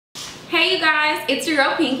Hey you guys, it's your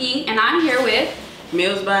girl Pinky, and I'm here with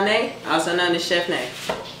Meals by Nay, also known as Chef Nay.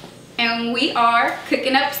 And we are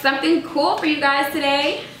cooking up something cool for you guys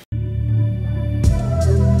today.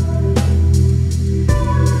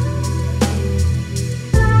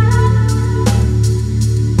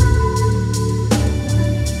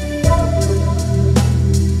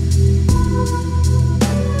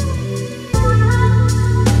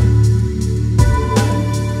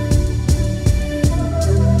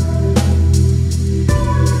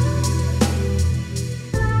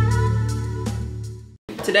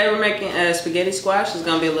 Today we're making a spaghetti squash. There's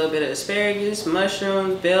gonna be a little bit of asparagus,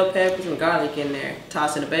 mushrooms, bell peppers, and garlic in there.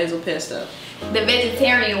 Toss in the basil pesto. The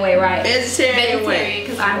vegetarian way, right? Vegetarian way.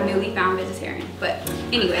 Because I'm newly found vegetarian. But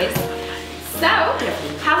anyways, so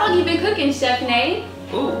how long you been cooking, Chef Nay?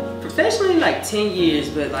 Ooh, professionally like 10 years,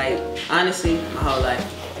 but like honestly, my whole life,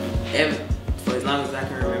 for as long as I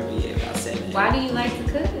can remember, yeah, about 7. Why do you like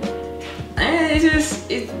to cook? And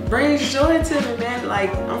it brings joy to me, man.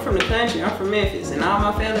 Like, I'm from the country, I'm from Memphis, and all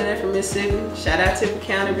my family, they're from Mississippi. Shout out to Tippah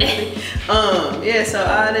County, really. Yeah, so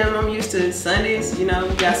all of them, I'm used to Sundays, you know,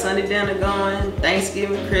 we got Sunday dinner going,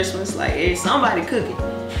 Thanksgiving, Christmas, like, it's somebody cooking.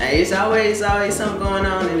 Hey, it's always something going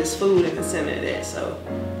on, and it's food in the center of that, so.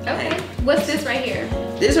 Okay, hey. What's this right here?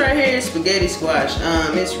 This right here is spaghetti squash.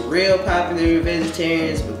 It's real popular with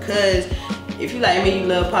vegetarians because if you like me, you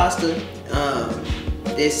love pasta,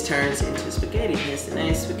 this turns into spaghetti, hence the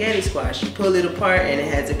name spaghetti squash. You pull it apart and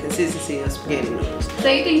it has the consistency of spaghetti noodles. So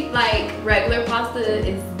you think like regular pasta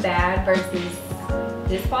is bad versus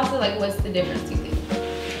this pasta? Like what's the difference you think?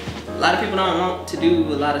 A lot of people don't want to do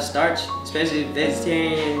a lot of starch, especially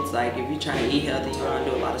vegetarians. Like if you're trying to eat healthy, you don't want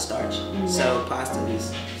to do a lot of starch. Mm-hmm. So pasta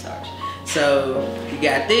is starch. So you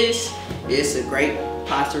got this, it's a great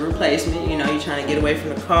pasta replacement. You know, you're trying to get away from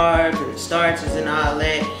the carbs and the starches and all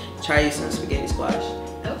that. Try you some spaghetti squash.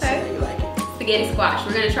 Okay. So you like it. Spaghetti squash.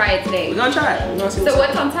 We're gonna try it today. We're gonna try it. We're gonna see so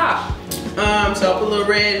what's on top? So I put a little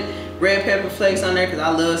red pepper flakes on there because I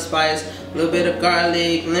love spice. A little bit of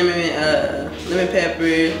garlic, lemon pepper,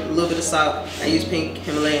 a little bit of salt. I use pink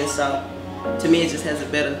Himalayan salt. To me, it just has a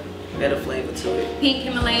better flavor to it. Pink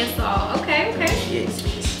Himalayan salt. Okay, okay. Yes.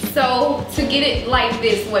 So to get it like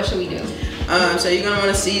this, what should we do? So you're gonna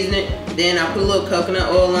want to season it. Then I put a little coconut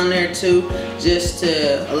oil on there too, just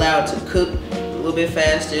to allow it to cook a little bit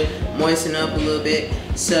faster, moisten up a little bit.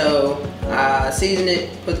 So I seasoned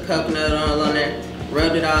it, put the coconut oil on there,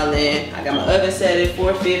 rubbed it all in. I got my oven set at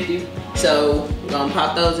 450. So we're gonna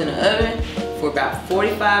pop those in the oven for about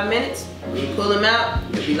 45 minutes. When you pull them out,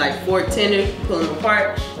 it'll be like fork tender, pull them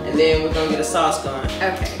apart, and then we're gonna get a sauce going.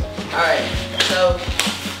 Okay. All right, so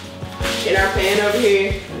in our pan over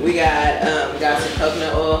here, we got some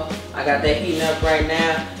coconut oil. I got that heating up right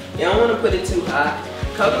now. You don't want to put it too hot.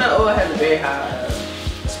 Coconut oil has a very high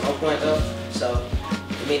smoke point though, so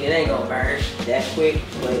I mean it ain't gonna burn that quick.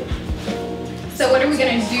 But so what are we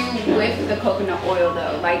gonna do with the coconut oil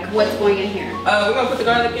though? Like what's going in here? We're gonna put the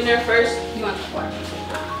garlic in there first. You want the pork?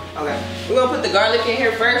 Okay, we're gonna put the garlic in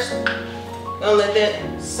here first. Gonna let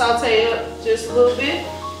that saute up just a little bit.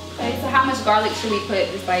 Okay, so how much garlic should we put?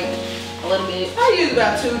 Just like a little bit? I use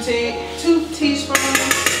about 2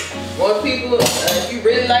 teaspoons. More people, if you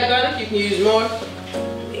really like garlic, you can use more.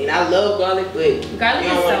 I mean, I love garlic, but garlic you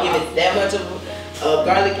don't want to give it that much of a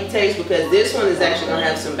garlicky taste because this one is actually gonna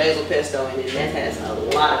have some basil pesto in it, and that has a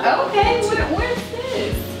lot of garlic. Okay, what is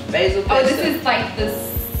this? Basil pesto. Oh, this is like the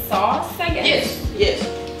sauce, I guess? Yes.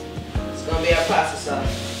 It's gonna be our pasta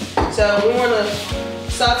sauce. So we want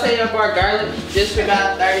to saute up our garlic just for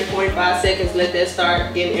about 30-45 seconds. Let that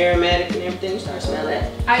start getting aromatic and everything. Start smelling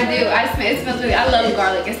that. I do. It smells really. I love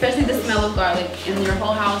garlic, especially the smell of garlic in your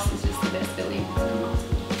whole house is just the best feeling.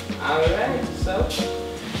 Alright, so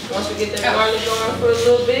once we get that garlic going for a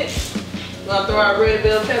little bit, we're gonna throw our red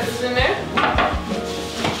bell peppers in there.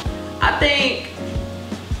 I think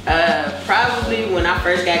probably when I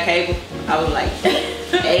first got cable, I was like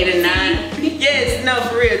 8 or 9. Yes, no,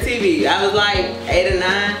 for real, TV. I was like 8 or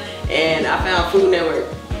 9, and I found Food Network.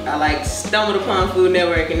 I like stumbled upon Food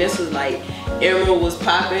Network, and this was like Emerald was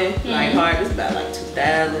popping like hard. This was about like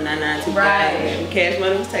 2000, 2000. Right. And Cash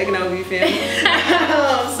Money was taking over. You feel me?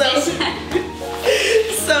 So listen.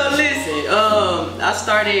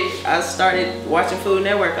 I started watching Food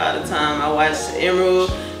Network all the time. I watched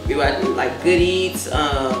Emerald. We watched like Good Eats.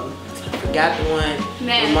 I forgot the one.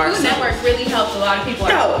 Man, Food Network really helped a lot of people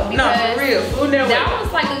out. No, for real. Food Network. That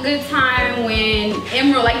was like a good time when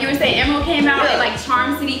Emerald, like you were saying, Emerald came out and like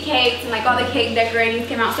Charm City cakes and like all the cake decoratings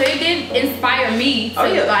came out. So it did inspire me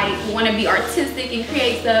to like want to be artistic and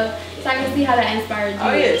create stuff. So I can see how that inspired you.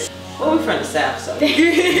 Oh yes. Well, we're from the South, so we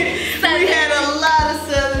had a lot of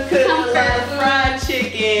Southern cooking.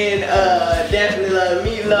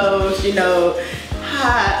 you know,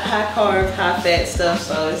 high carb, high fat stuff.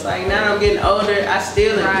 So it's like now that I'm getting older, I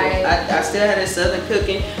still enjoy. I still have that southern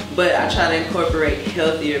cooking, but I try to incorporate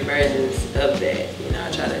healthier versions of that. You know,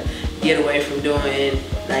 I try to get away from doing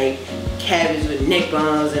like cabbage with neck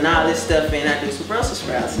bones and all this stuff, and I do some Brussels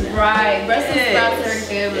sprouts now. Right, Brussels sprouts are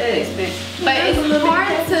good replacement. But it's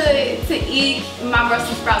hard to eat my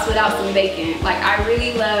Brussels sprouts without some bacon. Like I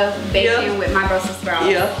really love bacon with my Brussels sprouts.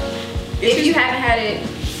 Yeah. If you haven't had it,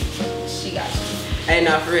 she got you. Hey,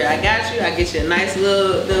 no, for real, I got you. I get you a nice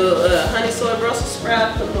little honey soy Brussels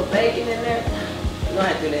sprout, put a little bacon in there. We're gonna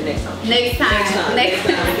have to do that next time. Next time.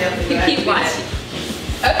 Definitely. Keep watching.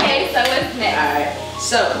 Okay, so what's next? Alright,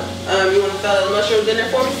 so, you want to throw the mushrooms in there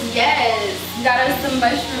for me? Yes, got us some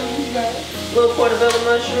mushrooms. Little portobello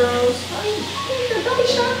mushrooms. Don't be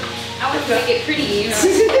shy. I want to make it pretty, you know.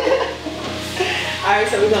 Alright,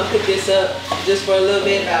 so we're going to cook this up just for a little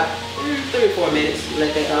bit, about 3 or 4 minutes.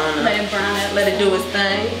 Let that go on. Let it brown up. Let it do its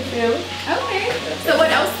thing. You feel me? Okay. So what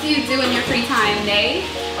else do you do in your free time, Nay?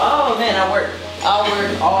 Oh man, I work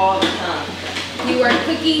all the time. You are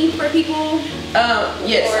cooking for people?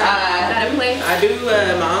 Yes, at a place? I do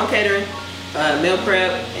my own catering, meal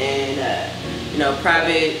prep, and you know,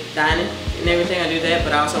 private dining and everything. I do that,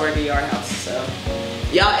 but I also work at Yard House. So,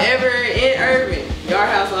 y'all ever in Urban, Yard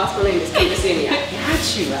House, Las Colinas, come to see me. I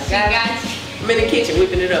got you. I got you. I'm in the kitchen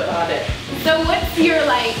whipping it up all day. So, what's your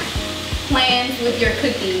like plans with your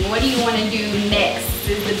cooking? What do you want to do next?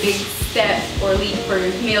 Is the big step or leap for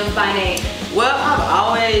Meals by Nay? Well, I've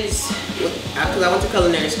always, because I went to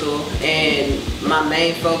culinary school, and my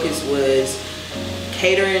main focus was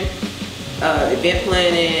catering, event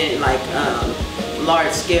planning, like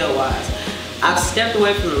large scale wise. I've stepped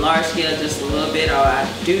away from the large scale just a little bit, or I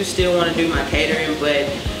do still want to do my catering, but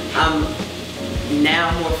I'm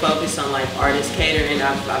now more focused on like artist catering.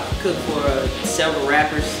 I've cooked for several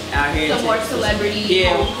rappers out here. So more celebrity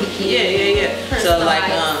home cooking. Yeah. So like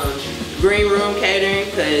green room catering,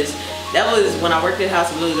 because that was when I worked at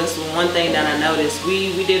House of Blues. That's the one thing that I noticed.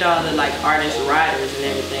 We did all the like artist riders and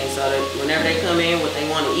everything, so that whenever they come in, what they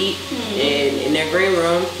want to eat, and in their green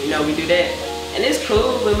room, you know, we do that. And it's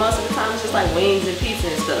cool, but most of the time it's just like wings and pizza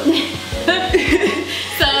and stuff.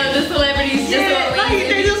 So the celebrities just want wings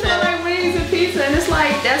and they just want like wings and pizza, and it's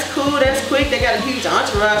like, that's cool, that's quick. They got a huge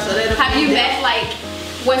entourage, so they don't. Have you met like,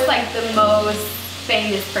 what's like the most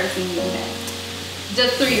famous person you met?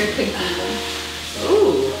 Just through your cooking?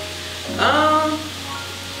 Ooh.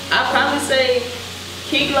 I'd probably say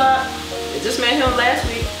Keeglot. I just met him last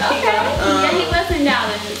week. Okay. Yeah, he was in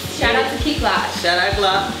Dallas. Shout out to Keeglot. Shout out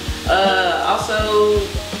Glot. Also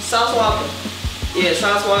Sauce Walker. Yeah,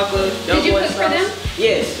 Sauce Walker. Did you cook for them?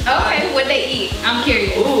 Yes. Okay, what they eat? I'm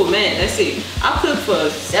curious. Ooh man, let's see. I cooked for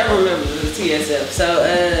several members of the TSF. So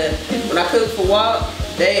when I cooked for Walt,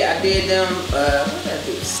 I did them what did I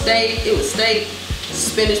do? Steak. It was steak,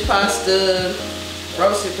 spinach pasta,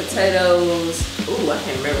 roasted potatoes. Ooh, I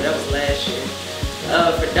can't remember, that was last year.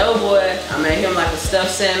 For Doughboy, I made him like a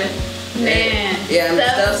stuffed salmon. Man, yeah,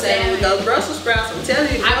 stuffed salmon with those Brussels sprouts. I'm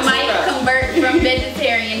telling you, I might convert from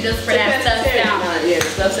vegetarian just for that stuffed salmon. Yeah,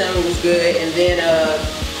 the stuffed salmon was good. And then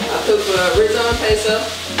I cooked for Rizzo and Peso.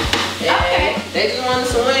 And they just wanted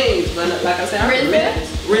some wings, but like I said, I'm from Memphis.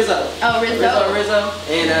 Rizzo. Oh, Rizzo,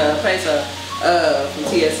 and Peso from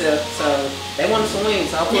TSF. So they wanted some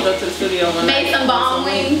wings, so I pulled up to the studio one night. Made some bomb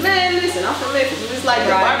wings. Man, listen, I'm from Memphis. It's like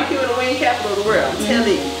the barbecue and the wing capital of the world. I'm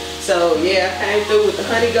telling you. So yeah, I came through with the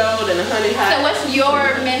honey gold and the honey hot. So what's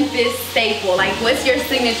your Memphis staple? Like, what's your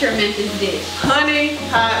signature Memphis dish? Honey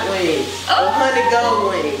hot wings. Or honey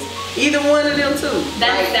gold wings. Either one of them two.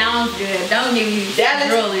 That sounds good. Don't give me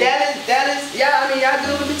drooling. That is, yeah, I mean, y'all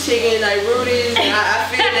good with the chicken, like Rudy's, and I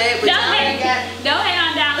feel that, but don't hate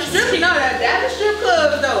on Dallas strip. No, Dallas strip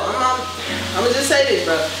clubs though. I'm gonna just say this,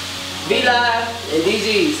 bro. Be Live and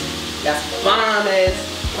DG's got some bomb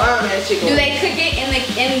ass chicken. Do they cook it in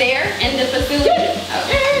the facility?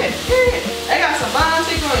 Yeah. They got some bomb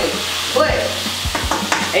chicken wings, but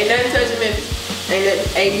ain't nothing touching Memphis.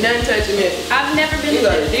 Ain't nothing touching Memphis. I've never been. You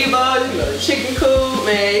go to D-Ball, you go to Chicken Coop,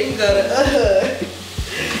 man. You can go to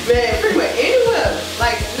man, pretty much anywhere.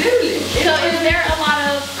 Like literally. So is there a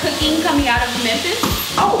lot of cooking coming out of Memphis?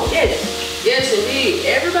 Oh yes, indeed.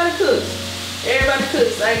 Everybody cooks.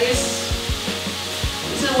 Like this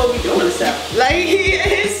is what we do in the South. Like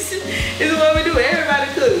this is what we do.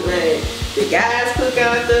 Everybody cooks, man. The guys cook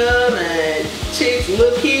out there, man. Chicks,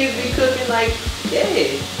 little kids be cooking. Like,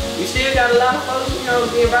 yeah. You still got a lot of folks, you know,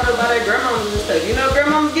 being brought up by their grandmamas and stuff. You know,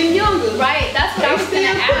 grandmamas getting younger. Right, that's what I was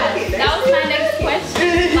gonna ask. That was my next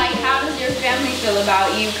question. Like, how does your family feel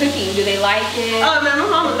about you cooking? Do they like it? Oh man, my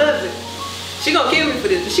mama loves it. She gonna kill me for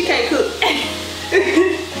this, but she can't cook.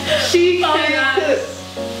 She can't cook.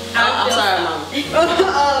 I'm sorry, mama.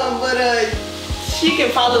 But she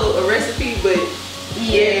can follow a recipe, but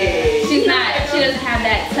yeah, she doesn't have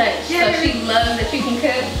that touch. Yeah. So she loves that you can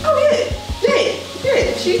cook. Oh yeah.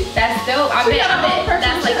 That's dope. I bet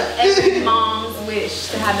that's like every mom's wish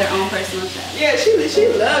to have their own personal chef. Yeah, she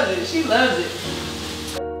loves it. She loves it.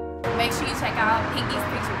 Make sure you check out Pinky's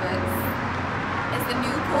Picture Books. It's the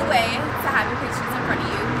new cool way to have your pictures in front of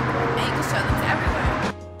you, and you can show them to everywhere.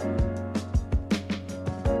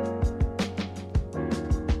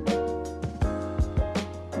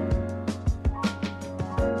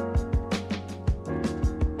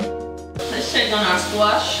 Let's check on our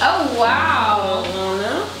squash. Oh wow!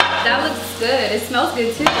 No. That looks good. It smells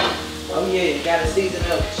good too. Oh yeah, you gotta season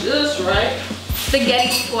up just right.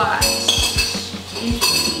 Spaghetti squash.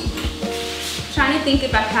 Trying to think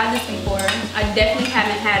if I've had this before. I definitely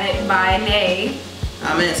haven't had it by Nay.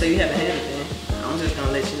 Oh man, so you haven't had it then? I'm just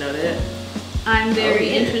gonna let you know that. I'm very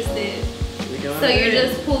interested. So you're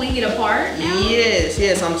just pulling it apart now? Yes.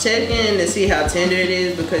 I'm checking to see how tender it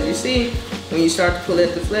is because you see, when you start to pull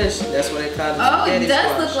at the flesh, that's what they call the spaghetti it does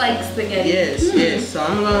squash. Look like spaghetti. Yes. So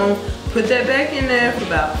I'm gonna put that back in there for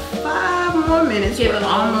about 5 more minutes. We're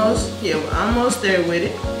almost there with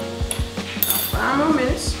it. 5 more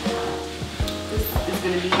minutes. This is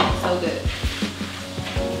gonna be so good.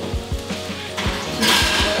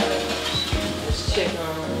 Let's check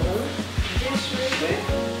on this real quick.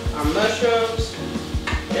 Our mushrooms,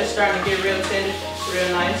 they're starting to get real tender, real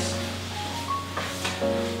nice.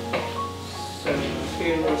 So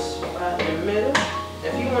here in this spot in the middle.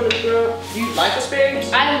 If you want to throw, you like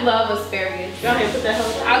asparagus? I love asparagus. Go ahead and put that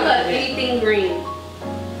whole thing. I love anything green.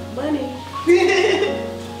 Money.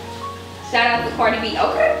 Shout out to Cardi B.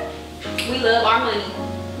 Okay. We love our money.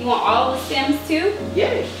 You want all the stems too?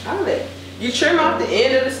 Yeah, I'll let you trim off the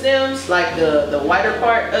end of the stems, like the whiter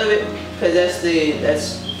part of it, because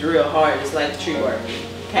that's real hard. It's like the tree bark.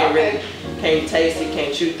 Can't taste it,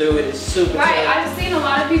 can't chew through it. It's super tough. I've seen a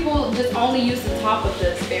lot of people just only use the top of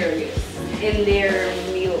the asparagus in their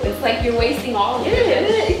meal. It's like you're wasting all of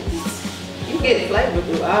it. Yeah, you get flavor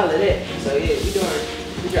through all of that. So yeah, we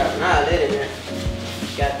dropping all that in there.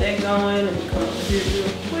 Got that going, and we come up here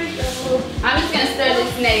real quick. I'm just gonna stir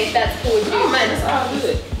this snake. That's cool with you. Oh man, that's all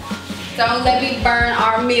good. Don't let me burn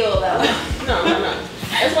our meal though. No.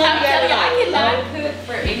 That's why we got it on I cannot cook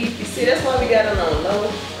for anything. See, that's why we got it on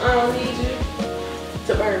low. I don't need you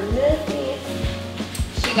to burn nothing.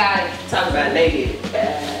 She got it. Talk about Nay did it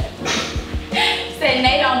bad. Say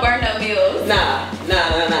Nay don't burn no meals. Nah.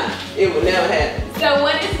 It would never happen. So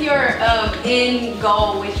what is your end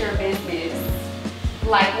goal with your business?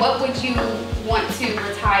 Like, what would you want to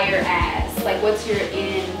retire as? Like, what's your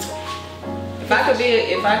end? If I could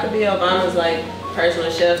be Obama's like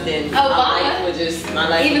personal chef, then my life would just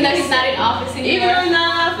Even though he's not in office anymore. Even though he's not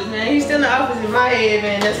in office, man, he's still in the office in my head,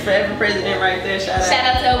 man. That's forever president right there. Shout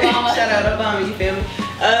out to Obama. Shout out Obama. You feel me?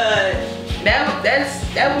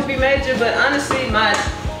 That would be major, but honestly, my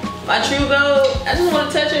true goal, I just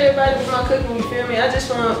want to touch everybody with my cooking. You feel me? I just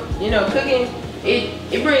want, cooking.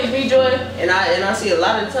 It brings me joy, and I see a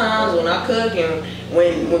lot of times when I cook and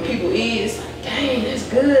when people eat, it's like, dang, that's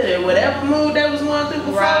good, or whatever mood that was going through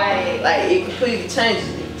before, like it completely changes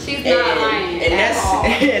it. She's not lying.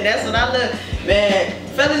 And that's what I love, man.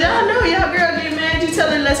 Fellas, y'all know y'all girl get mad, you tell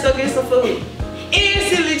her let's go get some food.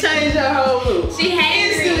 Instantly change her whole mood. She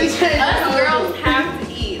hangry. Us girls have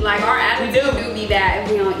to eat. Like our attitude do be bad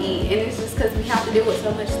if we don't eat, and it's just because we have to deal with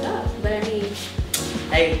so much stuff. But I mean,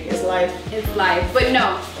 hey, it's life. It's life. But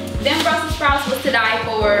no, them Brussels sprouts was to die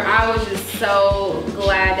for. I was just so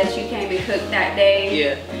glad that you came and cooked that day.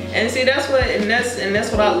 Yeah, and see that's what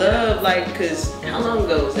I love. Like, cause how long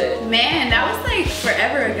ago was that? Man, that was like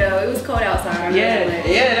forever ago. It was cold outside.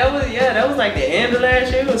 That was like the end of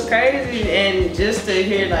last year. It was crazy, and just to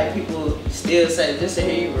hear like people still say, just to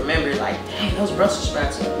hear you remember, like, dang, those Brussels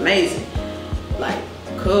sprouts are amazing. Like,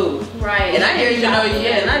 cool. Right. And I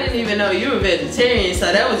didn't even know you were vegetarian,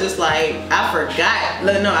 so that was just like, I forgot.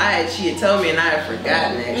 No, she had told me and I had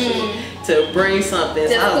forgotten actually to bring something.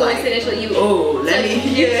 Just so I was like,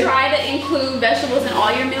 you try to include vegetables in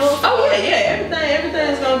all your meals? Oh yeah,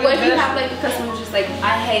 everything's gonna be. What if you have like a customer just like,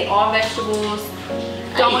 I hate all vegetables,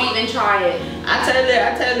 don't even try it? I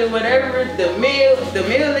tell her whatever the meal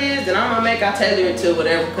is that I'm gonna make, I tailor it to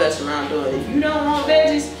whatever customer I'm doing. If you don't want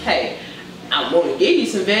veggies, hey, I want to give you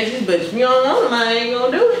some veggies, but if you don't want them, I ain't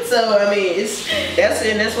gonna do it. So I mean,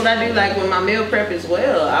 that's what I do like with my meal prep as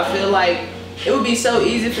well. I feel like it would be so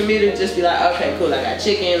easy for me to just be like, okay, cool, I got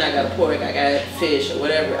chicken, I got pork, I got fish or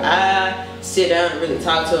whatever. I sit down and really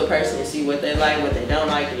talk to a person and see what they like, what they don't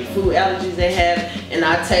like, any food allergies they have, and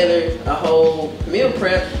I tailor a whole meal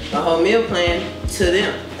prep, a whole meal plan to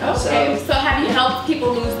them. Okay, so have you helped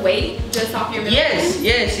people lose weight just off your meal plan?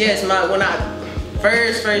 Yes. When I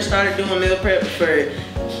first started doing meal prep for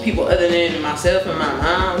people other than myself and my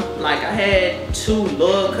mom, like I had 2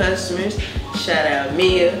 loyal customers. Shout out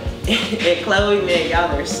Mia and Chloe, man,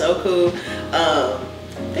 y'all are so cool.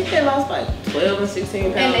 I think they lost like 12 and 16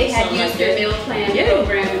 pounds. And they had used your meal plan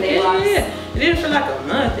program and they lost. Yeah. They did it for like a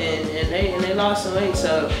month and they lost some weight.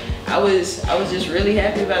 So I was just really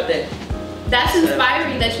happy about that. That's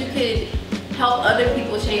inspiring that you could help other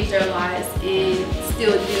people change their lives and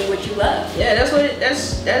still do what you love. Yeah,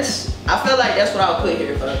 that's I feel like that's what I'll put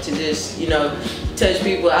here for, to just, you know, touch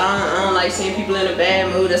people. I don't like seeing people in a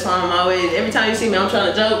bad mood. That's why I'm always, every time you see me, I'm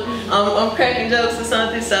trying to joke. I'm cracking jokes or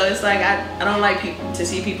something. So it's like I don't like to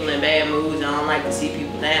see people in bad moods. I don't like to see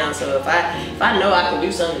people down. So if I know I can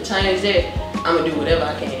do something to change that, I'm gonna do whatever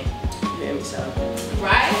I can. You hear me? So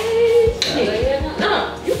right.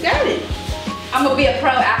 No, you got it. I'm gonna be a pro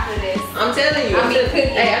after this. I'm telling you. Cooking.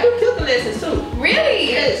 Hey, I do cooking lessons too.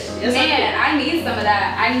 Really? Yes. Man, I need some of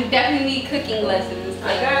that. I definitely need cooking lessons.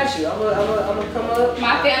 I got you. I'm gonna come up.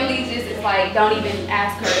 My family just is like, don't even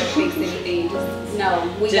ask her to fix anything. Just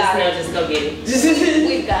no, we got it. Just go get it.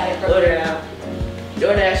 We got it, bro. Order out.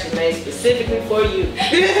 DoorDash is made specifically for you.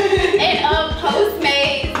 And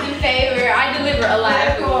Postmates in favor. I deliver a lot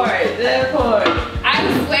of food. That part.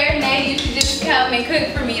 I swear, Nay, you should just come and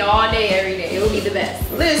cook for me all day, every day. It would be the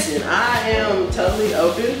best. Listen, I am totally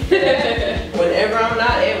open. Whenever I'm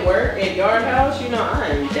not at work, at Yard House, you know, I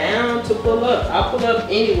am down to pull up. I'll pull up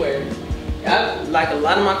anywhere. Like a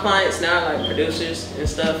lot of my clients now are like producers and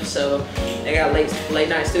stuff, so they got late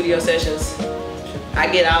night studio sessions. I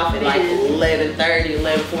get off at like 11:30,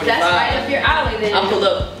 11:45. That's right up your alley then. I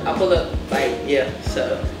pull up, like, yeah,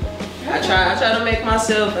 so. I try to make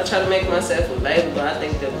myself available. I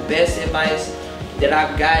think the best advice that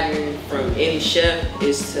I've gotten from any chef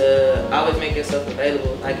is to always make yourself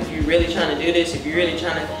available. Like if you're really trying to do this, if you're really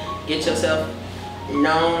trying to get yourself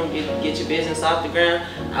known, get your business off the ground,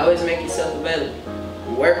 always make yourself available.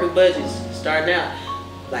 Work with budgets, starting out.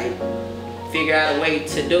 Like figure out a way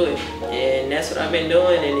to do it. And that's what I've been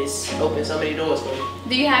doing, and it's opened so many doors for me.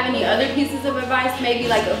 Do you have any other pieces of advice, maybe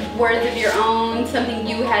like words of your own, something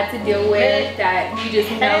you had to deal with that you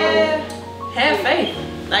just know? Have faith.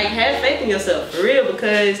 Like have faith in yourself, for real,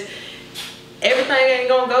 because everything ain't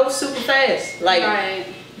gonna go super fast. Like I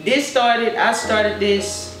started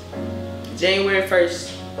this January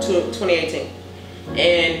 1st, 2018.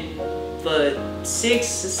 And for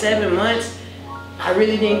 6 to 7 months, I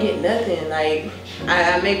really didn't get nothing. Like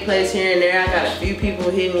I make plays here and there. I got a few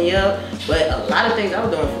people hit me up, but a lot of things I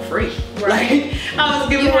was doing for free. Right. Like I was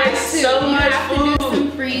giving away so much food. Do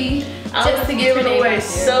some free I was giving away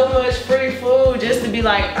so much free food just to be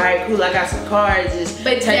like, all right, cool. I got some cards. Just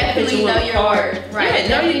but take a picture with a card. Right. Yeah,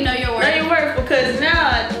 definitely know your worth. Know your worth, because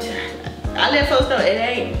now I let folks know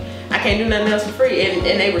I can't do nothing else for free, and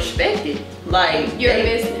they respect it. Like your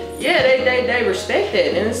business. Yeah, they respect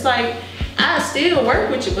that, and it's like, I still work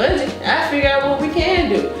with your budget. I figure out what we can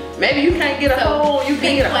do. Maybe you can't get a whole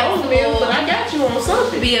meal, but I got you on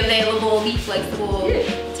something. Be available, be flexible. Yeah.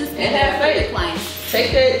 Just and have faith.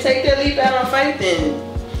 Take that leap out on faith,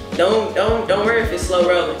 and don't worry if it's slow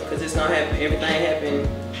rolling, because it's gonna happen. Everything happen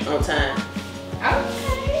on time.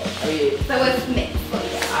 Okay. Oh yeah. So what's next for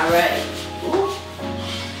you? All right. Ooh.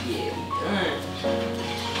 Yeah,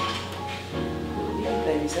 we done.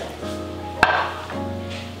 Baby's up.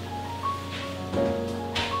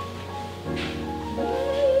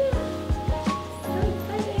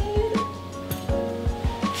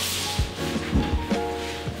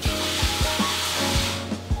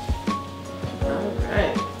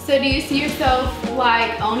 So do you see yourself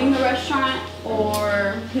like owning a restaurant,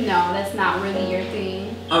 or no, that's not really your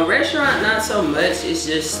thing? A restaurant, not so much. It's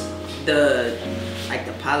just the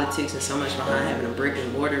politics and so much behind having a brick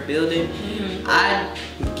and mortar building. I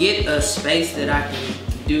get a space that I can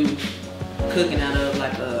do cooking out of,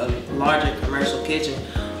 like a larger commercial kitchen,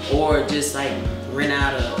 or just like rent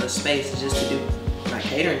out a space just to do like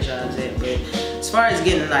catering jobs at. But as far as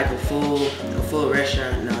getting like a full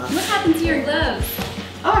restaurant, no. What happened to your gloves?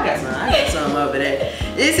 Oh, I got some over there.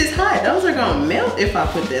 This is hot. Those are gonna melt if I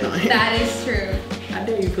put that on here. That is true. I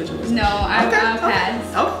dare you put yours. No, I'll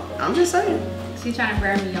pass. Oh, I'm just saying. She's trying to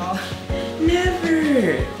burn me, y'all.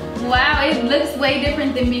 Never. Wow, it looks way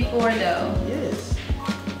different than before, though. Yes.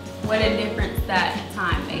 What a difference that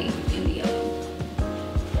time made in the oven.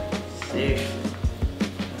 there.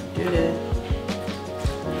 Do that.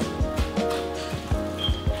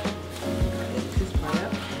 Get this part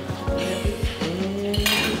out. And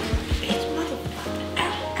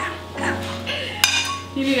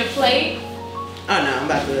You need a plate? oh no, I'm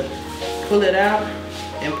about to pull it out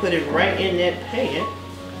and put it right in that pan.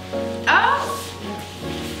 Oh.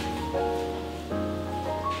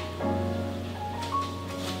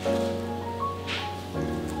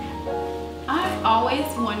 I always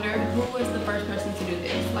wonder who was the first person to do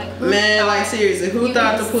this. Like, who Man, like seriously, who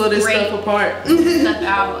thought to pull this stuff apart? Stuff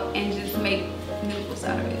out and just make noodles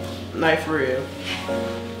out of it. Like for real.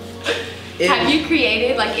 Have you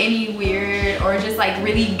created like any weird or just like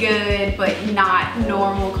really good but not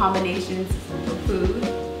normal combinations for food?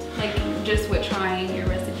 Like just with trying your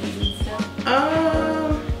recipes and stuff?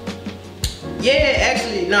 Yeah,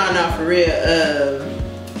 actually, no, for real.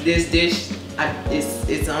 This dish,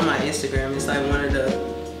 it's on my Instagram. It's like one of the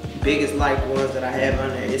biggest liked ones that I have on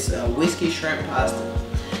there. It's a whiskey shrimp pasta.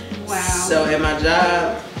 Wow. So at my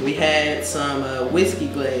job, we had some whiskey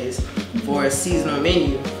glaze for a seasonal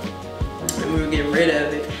menu. And we were getting rid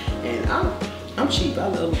of it, and I'm cheap. I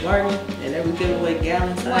love a bargain, and they were giving away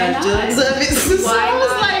gallon-sized jugs of it. So I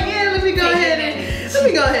was like, yeah, let me go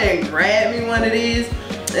ahead and grab me one of these.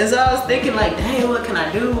 And so I was thinking like, dang, what can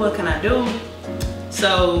I do? What can I do?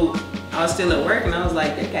 So I was still at work, and I was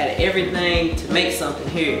like, they got everything to make something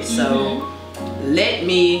here. So let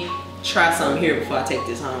me try something here before I take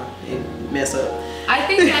this home and mess up. I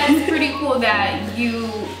think that's pretty cool that you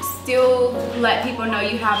still let people know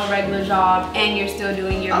you have a regular job and you're still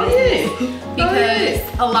doing your business.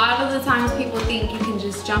 Because a lot of the times people think you can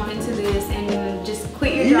just jump into this and just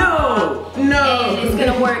quit your job. No. And it's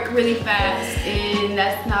gonna work really fast, and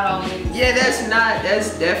that's not always. Yeah,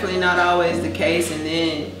 that's definitely not always the case. And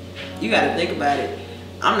then you gotta think about it.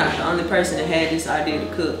 I'm not the only person that had this idea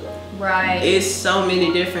to cook. Right. It's so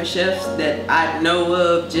many different chefs that I know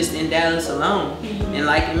of just in Dallas alone. And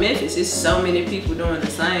like in Memphis, it's so many people doing the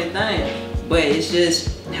same thing. But it's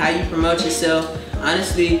just how you promote yourself.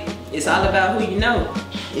 Honestly, it's all about who you know.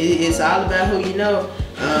 It's all about who you know.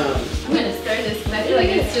 I'm gonna stir this because I feel like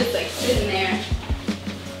it's just like sitting there,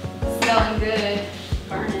 smelling good,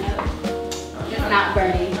 burning up. It's not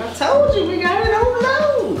burning. I told you we got it on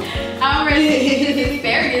low. I'm ready to eat this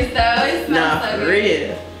asparagus though. It smells so for good.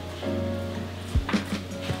 real.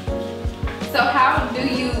 So how do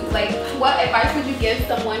you, like, what advice would you give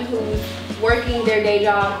someone who's working their day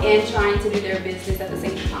job and trying to do their business at the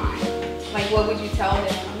same time? Like, what would you tell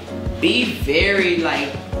them? Be very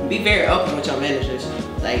open with your managers.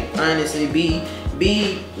 Like, honestly, be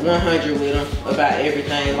 100 with them about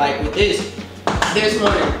everything. Like with this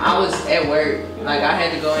morning, I was at work. Like, I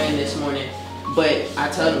had to go in this morning, but I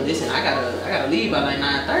told them, listen, I gotta leave by like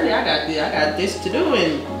 9:30. I got this to do,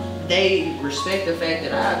 and they respect the fact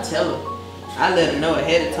that I tell them. I let them know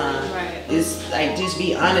ahead of time. Right. It's like, just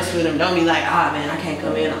be honest with them. Don't be like, ah, man, I can't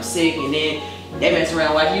come in, I'm sick, and then they mess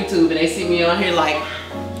around, watch YouTube, and they see me on here like,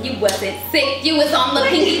 you wasn't sick, you was on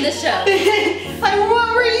Lapinkky the show. Like,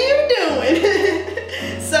 what were you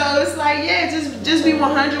doing? So it's like, yeah, just be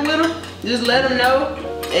 100 with them. Just let them know,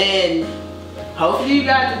 and hopefully you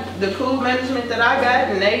got the cool management that I got,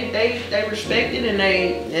 and they respect it, and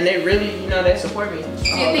they really, you know, they support me. Do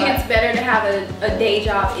you think it's better to have a day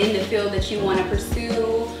job in the field that you want to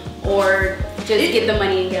pursue, or just get the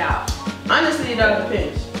money and get out? Honestly, it all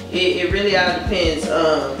depends. It really all depends.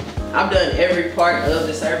 I've done every part of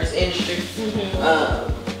the service industry.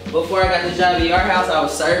 Before I got the job at Yard House, I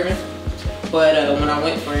was serving, but when I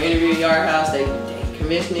went for an interview at Yard House, they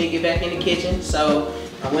convinced me to get back in the kitchen, so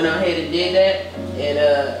I went on ahead and did that, and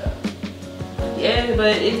yeah,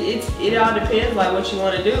 but it all depends like what you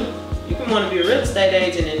want to do. You can want to be a real estate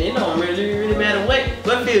agent, and it don't really matter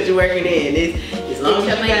what field you're working in. As long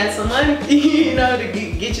as you got some money, you know, to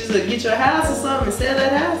get your house or something and sell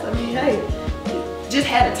that house. I mean, hey, just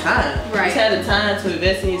have the time. Right. Just have the time to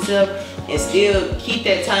invest in yourself, and still keep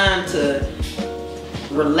that time to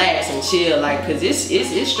relax and chill. Like, cause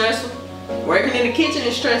it's stressful. Working in the kitchen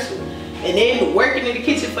is stressful. And then working in the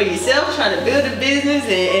kitchen for yourself, trying to build a business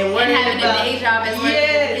and worrying having about a day job as well.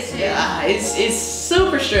 Yes, it's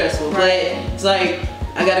super stressful. Right. But it's like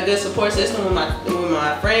I got a good support system with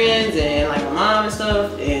my friends and like my mom and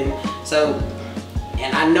stuff, and so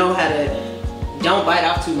I know how to don't bite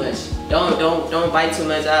off too much. Don't bite too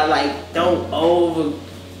much. I like don't go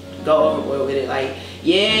overboard with it. Like,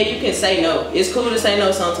 yeah, you can say no. It's cool to say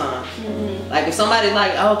no sometimes. Like if somebody's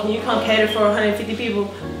like, oh, can you come cater for 150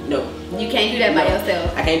 people? No. You can't do that by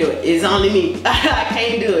yourself. I can't do it. It's only me. I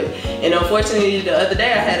can't do it. And unfortunately, the other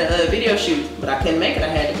day I had a video shoot, but I couldn't make it. I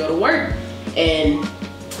had to go to work. And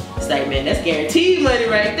It's like, man, that's guaranteed money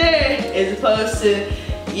right there. As opposed to,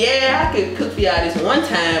 yeah, I could cook for y'all this one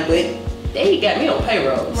time, but they got me on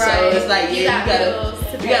payroll. Right. So it's like, yeah,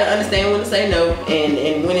 you gotta understand when to say no,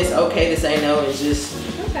 and when it's okay to say no. It's just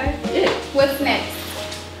okay. Yeah. What's next?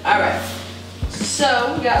 All right.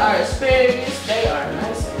 So we got our asparagus. They are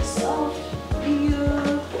nice and soft.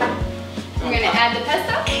 We're gonna add the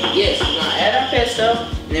pesto? Yes, we're gonna add our pesto,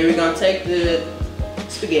 and then we're gonna take the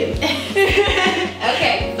spaghetti.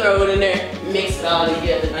 Okay. Throw it in there, mix it all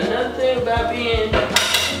together. Another thing about being a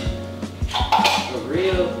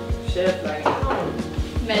real chef, like,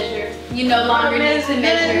 measure. You no longer need to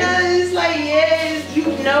measure. No, it's like, yes, you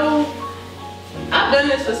know. I've done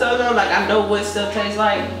this for so long, like I know what stuff tastes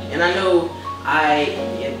like, and I know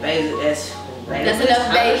that's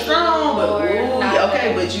enough base strong, but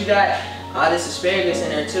okay, but you got all this asparagus in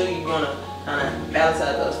there too. You wanna kind of balance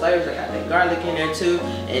out those flavors. I got that garlic in there too,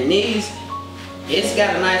 and these, it's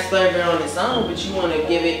got a nice flavor on its own, but you want to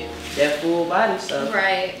give it that full body. So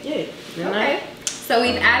right. Yeah. Okay. So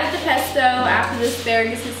we've added the pesto after the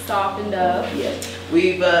asparagus is softened up. Yeah.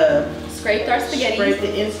 We've scraped our spaghetti. Scraped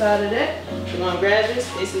the inside of that. You want to grab this.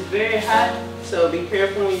 This is very hot, so be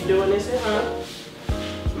careful when you're doing this at home.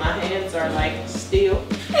 My hands are like steel.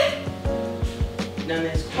 Done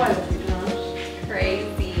this quite a few times.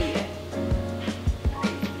 Crazy.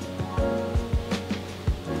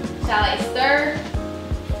 Shall I stir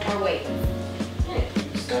or wait? Yeah.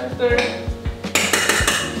 Stir.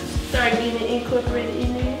 Start getting it incorporated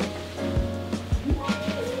in there.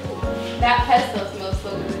 That pesto smells so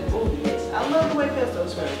good. Oh yes, I love the way pesto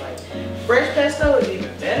smells. Like fresh pesto is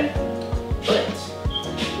even better, but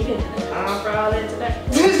we didn't have time for all that today.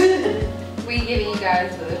 We giving you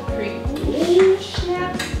guys the treat. Ooh,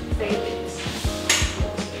 snap! Say this.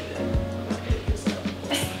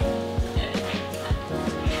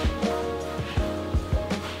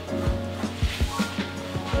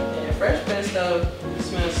 Yeah, fresh pesto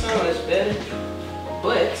smells so much better,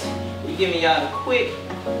 but we're giving y'all the quick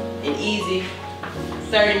and easy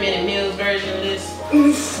 30-minute meals version of this.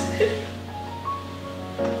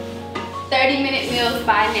 30-minute meals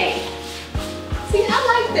by Nay. See, I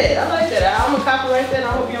like that. I'm gonna copyright that. I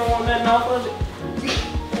hope you don't want nothing off of it.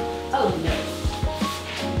 Oh no.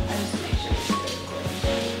 I just make sure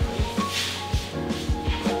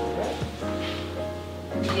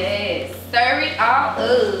it's yes. Stir it all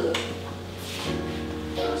up.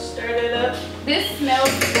 Stir it up. This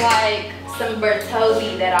smells like some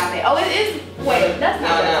Bertozzi that I made. Oh, it is. Wait, that's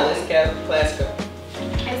not. No, it's Classico.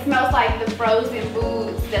 It smells like the frozen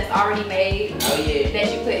foods that's already made. Oh yeah.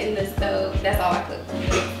 That you put in the stove. That's all I cook.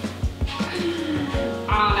 I don't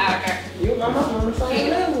know. Okay. You, my mom on the same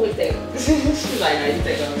level with that. She's like, no, you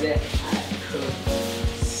take over that. Alright, cool.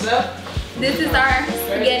 So this is our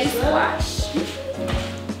spaghetti squash.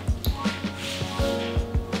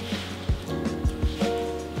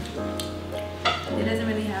 It doesn't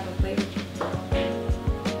really have a flavor.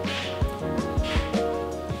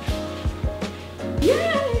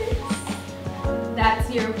 Yes! That's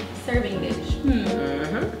your serving dish.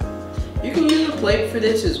 You can use a plate for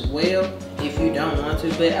this as well if you don't want to,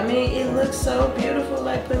 but I mean, it looks so beautiful,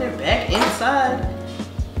 like putting it back inside.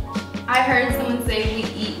 I heard someone say we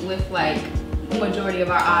eat with like the majority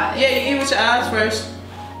of our eyes. Yeah, you eat with your eyes first.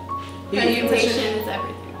 Presentation is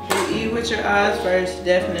everything. You eat with your eyes first,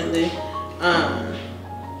 definitely.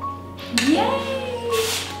 Yay!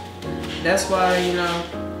 That's why, you know,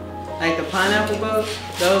 like the pineapple boats,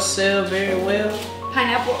 those sell very well.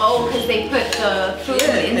 Pineapple, oh, because they put the food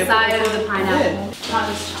inside of the pineapple.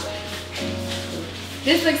 Yeah.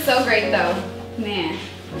 This looks so great though, man.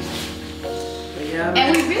 Yeah,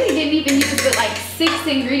 and we really didn't even use but like 6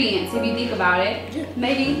 ingredients if you think about it. Yeah.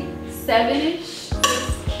 Maybe 7-ish,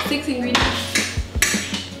 6 ingredients.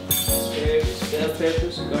 Asparagus, bell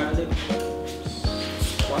peppers, garlic.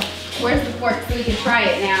 What? Where's the fork so we can try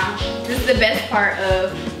it now? This is the best part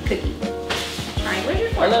of cooking. Trying. Where's your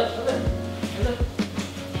fork? Look.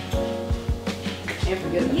 Can't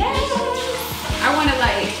forget about Yes! I want to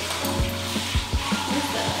like,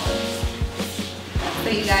 so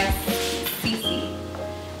you guys see.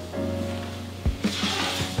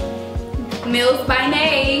 Meals by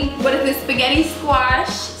Nay. What is this? Spaghetti squash.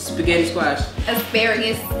 Spaghetti squash.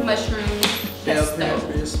 Asparagus, mushrooms, Bell pesto.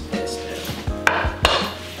 peppers, pesto.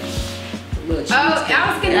 Oh, I was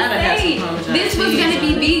gonna say, this was gonna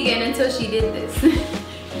be vegan until she did this.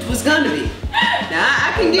 It was gonna be. Now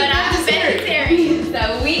I can get But I'm vegetarian, so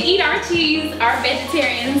we eat our cheese, our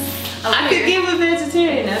vegetarians. I could give a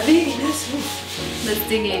vegetarian. Now vegan, that's sweet. Let's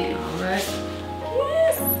dig in. Alright.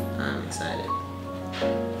 Yes. I'm excited.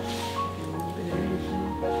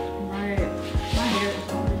 Right. My hair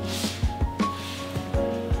is orange.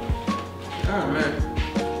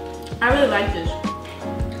 really like this.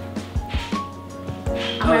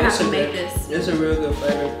 I'm gonna have to make this. It's a real good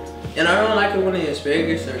flavor. And I don't like it when the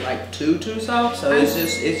asparagus are like too soft, so it's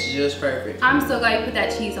just perfect. I'm so glad you put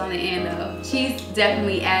that cheese on the end though. Cheese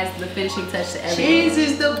definitely adds the finishing touch to everything. Cheese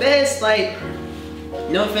is the best. Like,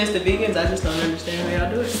 no offense to vegans, I just don't understand how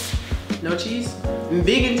y'all do it. No cheese?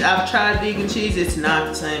 Vegans, I've tried vegan cheese, it's not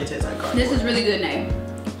the same taste like cardboard. This is really good, Nay.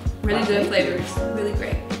 Really good flavors. Really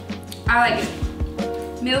great. I like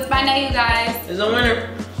it. Meals by Nay, you guys. It's a winner.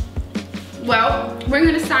 Well, we're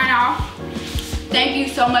gonna sign off. Thank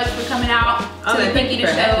you so much for coming out to the Pinky the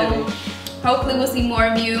Show. Hopefully we'll see more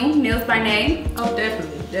of you. Meals by Nay. Oh,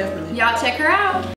 definitely, definitely. Y'all check her out.